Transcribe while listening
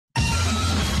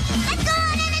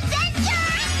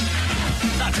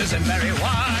isn't very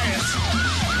wise.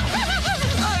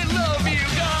 I love you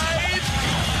guys.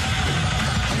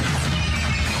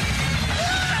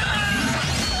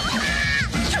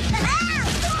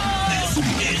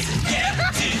 This is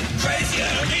getting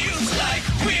crazier. Feels like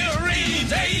we're in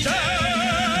danger.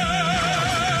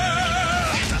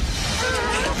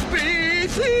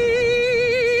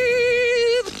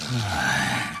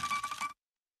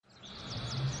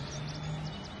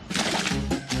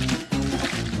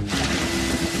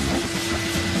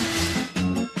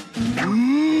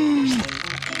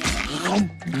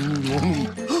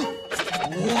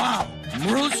 Wow,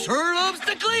 Merle sure loves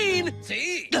to clean.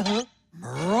 See?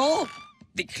 Merle?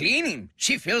 The cleaning.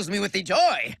 She fills me with the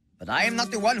joy. But I am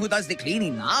not the one who does the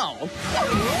cleaning now.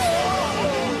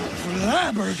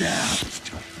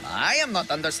 Flabbergasted. I am not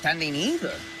understanding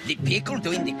either. The pickle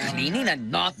doing the cleaning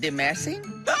and not the messing?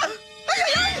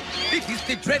 It is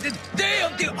the dreaded day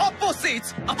of the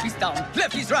opposites. Up is down,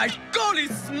 left is right, goal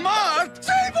is smart.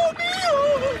 Save me!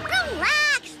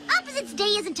 Relax. Opposites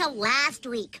Day isn't till last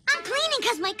week. I'm cleaning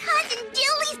because my cousin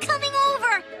Dilly's coming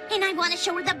over. And I want to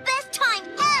show her the best time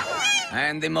ever.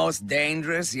 And the most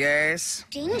dangerous, yes?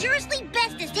 Dangerously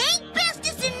bestest ain't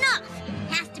bestest enough.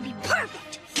 Has to be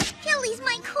perfect. Dilly's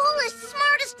my coolest,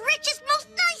 smartest, richest, most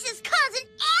nicest cousin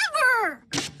ever.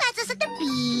 That's us at the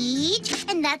beach.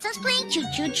 And that's us playing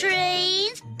choo-choo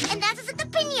trains. And that's us at the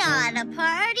piñata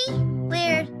party.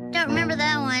 Weird. Don't remember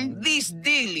that one. This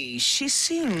Dilly, she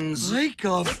seems... Like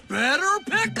a better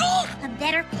pickle? A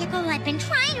better pickle I've been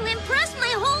trying to impress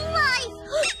my whole life.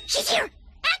 She's here.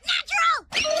 Act natural.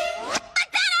 I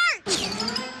better.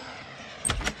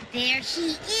 There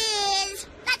she is.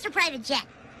 That's her private jet.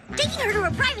 Taking her to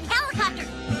a private helicopter.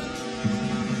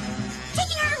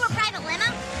 Taking her to a private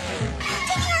limo.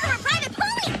 Taking her to a private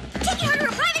pony. Taking her to a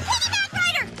private piggyback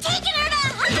rider. Taking her to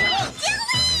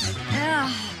Dilly. Ugh,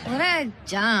 what a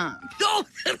dump. Oh,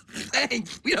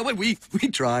 thanks. You know what? We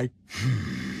try.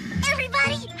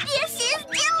 Everybody, this is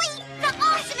Dilly, the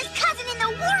awesomest cousin in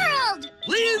the world.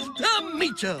 Pleased to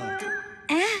meet you.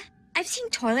 I've seen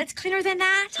toilets cleaner than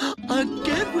that.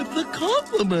 Again with the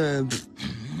compliment.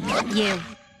 You.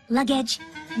 Luggage.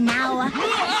 Now.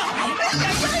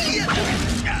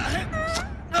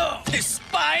 Oh, the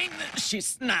spine. She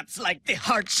snaps like the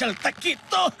hard-shell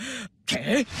taquito.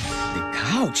 Okay. The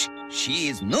couch. She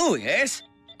is new, yes?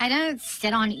 I don't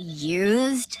sit on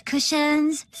used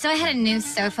cushions, so I had a new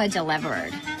sofa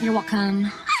delivered. You're welcome.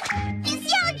 You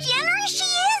see how generous she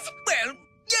is? Well,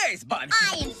 yes, but...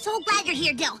 I am so glad you're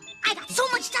here, Dill. I got so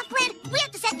much stuff planned. We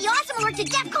have to set the awesome alert to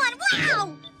DEF CON.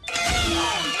 Wow!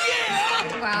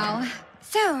 Wow.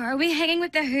 So, are we hanging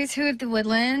with the who's who of the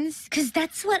woodlands? Because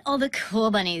that's what all the cool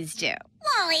bunnies do.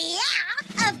 Well,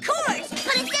 yeah, of course.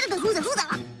 But instead of the who's-a,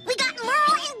 we got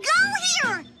Merle and Go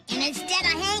here. And instead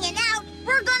of hanging out,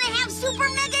 we're gonna have super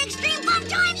mega extreme fun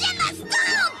times in the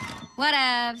stump!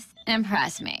 Whatevs.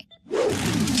 Impress me. Ready,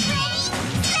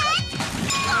 set,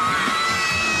 go!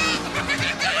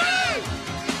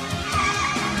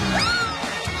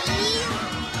 You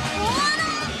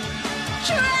wanna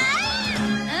try?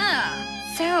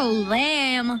 Oh, so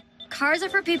lame. Cars are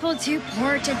for people too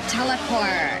poor to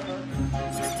teleport.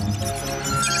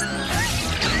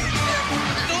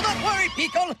 Do not worry,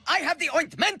 Pickle. I have the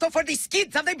ointmento for the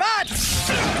skids of the bats.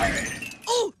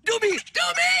 Oh, do me!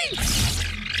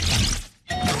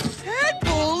 Head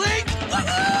bowling!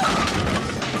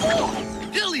 Oh,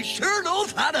 Dilly sure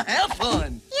knows how to have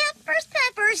fun. Yep, first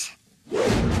peppers.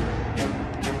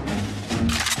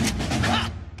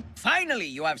 Finally,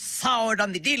 you have soured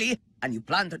on the Dilly, and you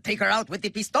plan to take her out with the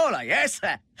pistola, yes?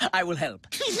 I will help.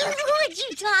 What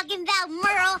you talking about,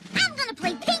 Merle? I'm gonna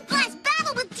play paint glass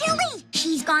battle with Dilly.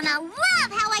 She's gonna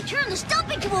love how I turn the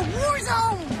stump into a war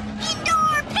zone.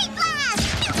 Indoor paint blast!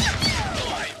 Pew, pew, pew.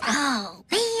 Oh,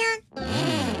 man.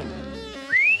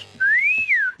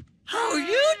 How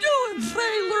you doing,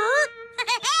 sailor?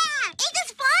 Ain't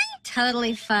this fun?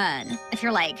 Totally fun. If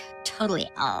you're like, totally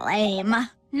lame.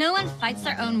 No one fights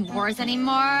their own wars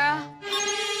anymore.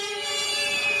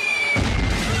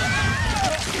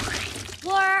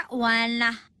 War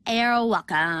 1. You're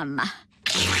welcome.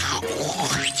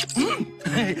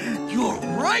 You're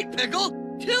right, Pickle.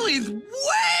 Dilly's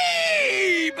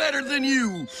way better than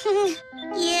you.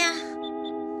 Yeah.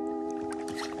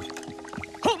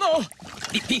 Oh, no!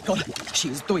 The Pickle. She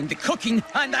is doing the cooking,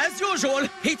 and as usual,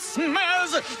 it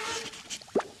smells...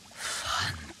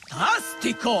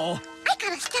 fantastico! I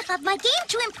gotta step up my game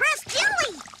to impress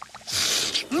Dilly.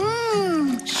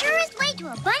 Surest way to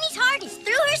a bunny's heart is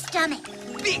through her stomach.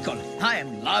 Pickle, I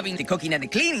am loving the cooking and the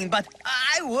cleaning, but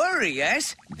I worry,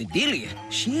 yes? The Dilly,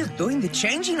 she is doing the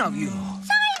changing of you.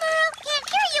 Sorry, Merle. Can't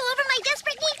hear you over my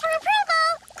desperate need for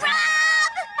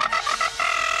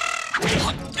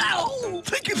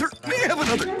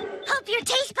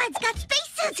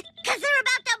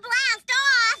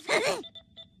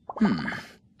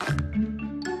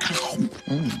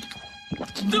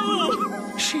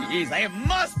She is a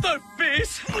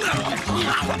masterpiece!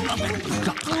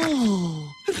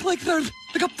 Oh, it's like there's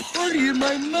like a party in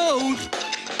my mouth.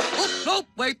 Oh, no,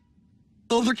 wait.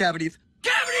 Those are cavities.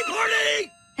 Cavity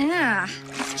party! Ugh,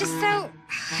 it's just so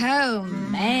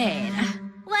homemade.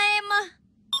 Lame.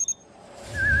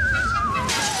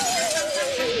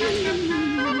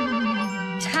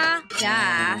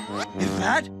 Ta-da. Is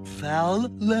that foul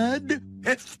lead?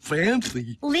 It's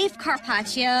fancy. Leaf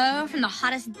carpaccio from the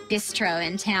hottest bistro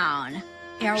in town.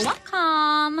 You're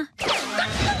welcome.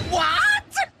 What?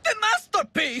 The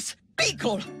masterpiece!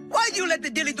 Pickle, why do you let the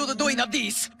Dilly do the doing of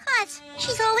this? 'Cause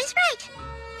she's always right.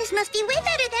 This must be way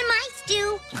better than my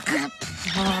stew.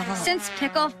 Since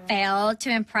Pickle failed to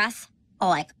impress,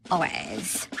 like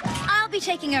always, I'll be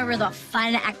taking over the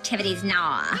fun activities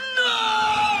now.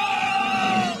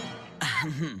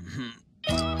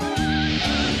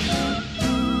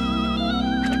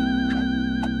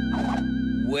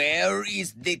 Where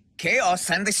is the chaos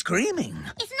and the screaming?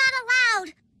 It's not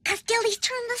allowed. 'Cause Dilly's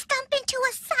turned the stump into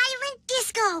a silent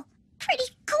disco. Pretty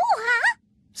cool, huh?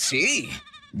 See,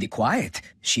 the quiet.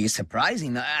 She is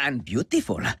surprising and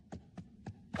beautiful.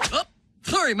 Oh,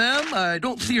 sorry, ma'am. I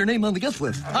don't see your name on the guest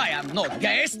list. I am no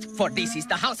guest, for this is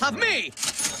the house of me.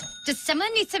 Does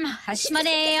someone need some hush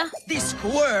money? This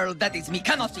world that is me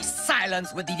cannot be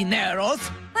silenced with the dineros.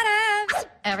 Whatevs.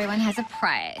 Everyone has a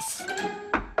price.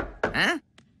 Huh?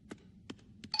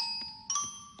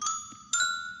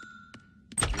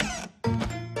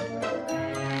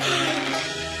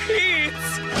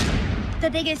 It's... The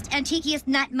biggest, antiquiest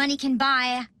nut money can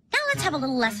buy. Now let's have a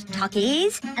little less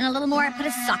talkies and a little more put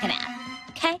a sock in it.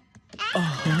 Okay?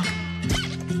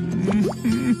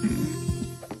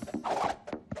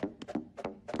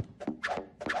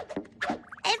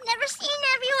 I've never seen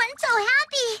everyone so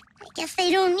happy. I guess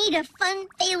they don't need a fun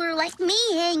failure like me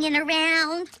hanging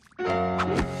around.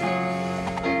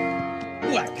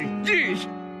 What is this?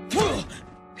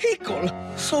 Pickle,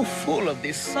 so full of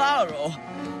this sorrow.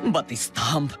 But the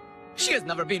stump, she has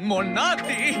never been more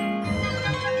naughty.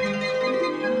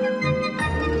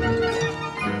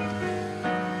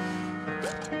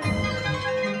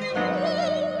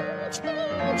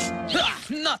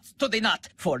 Nuts to the nut,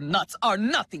 for nuts are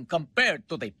nothing compared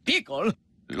to the pickle.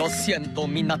 Lo siento,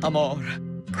 mi natamor.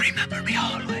 Remember me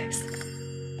always.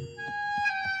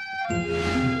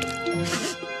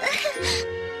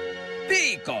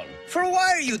 Pickle, for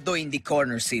why are you doing the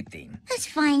corner sitting? That's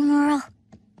fine, Merle.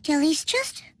 Dilly's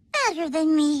just better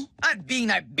than me. And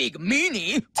being a big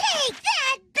meanie? Take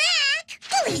that back!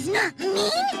 Dilly's not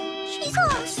mean. She's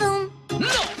awesome.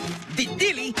 No! The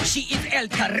Dilly, she is El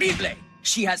Terrible.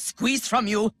 She has squeezed from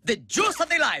you the juice of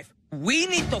the life. We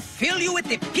need to fill you with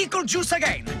the pickle juice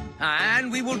again.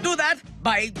 And we will do that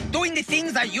by doing the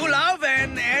things that you love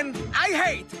and I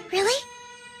hate. Really?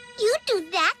 You do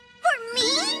that for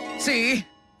me? See?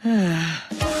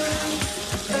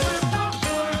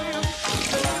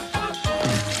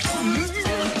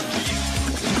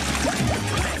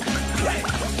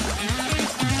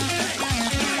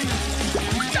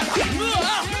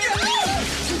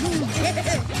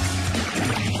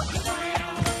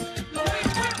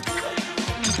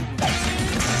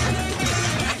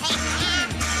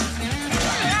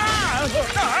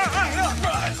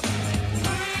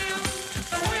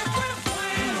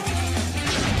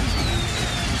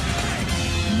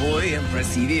 Muy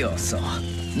impresioso.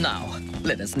 Now,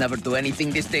 let us never do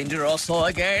anything this dangeroso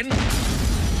again.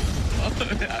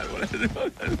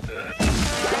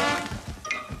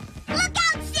 Look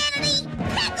out, Sanity!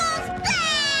 Pickle's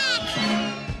back!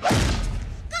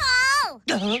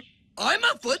 Go! I'm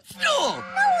a footstool.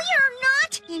 No, you're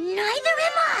not, and neither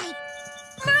am I.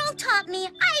 Merle taught me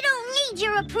I don't need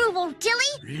your approval,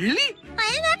 Dilly. Really?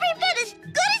 I'm every bit as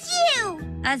good as you.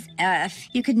 As if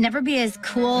you could never be as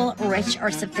cool, rich, or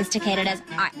sophisticated as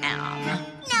I am.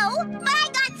 No, but I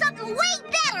got something way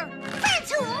better.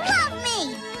 Friends who love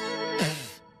me.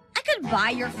 I could buy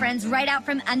your friends right out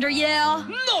from under you.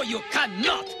 No, you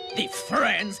cannot! The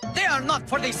friends, they are not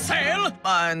for the sale!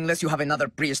 Unless you have another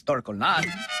prehistorical nut.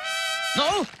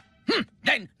 No?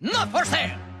 Then not for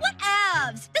sale!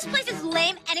 Whatevs! This place is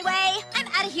lame anyway. I'm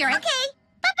out of here. Okay,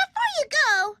 but before you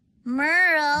go,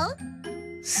 Merle.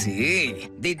 See,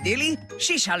 the Dilly,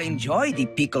 she shall enjoy the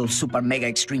pickle super mega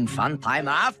extreme fun time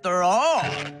after all.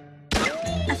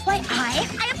 FYI,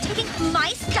 I am taking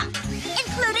my stuff,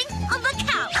 including on the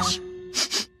couch.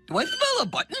 Do I smell a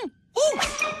button? Ooh.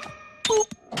 Ooh.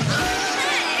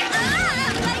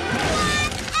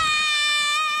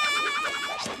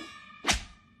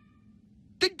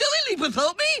 Did Dilly leave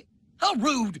without me? How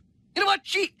rude. You know what?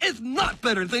 She is not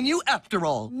better than you after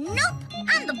all. Nope,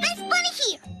 I'm the best bunny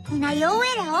here. And I owe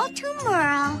it all to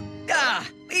Merle. Ah,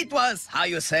 it was, how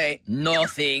you say,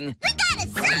 nothing. We gotta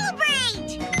celebrate!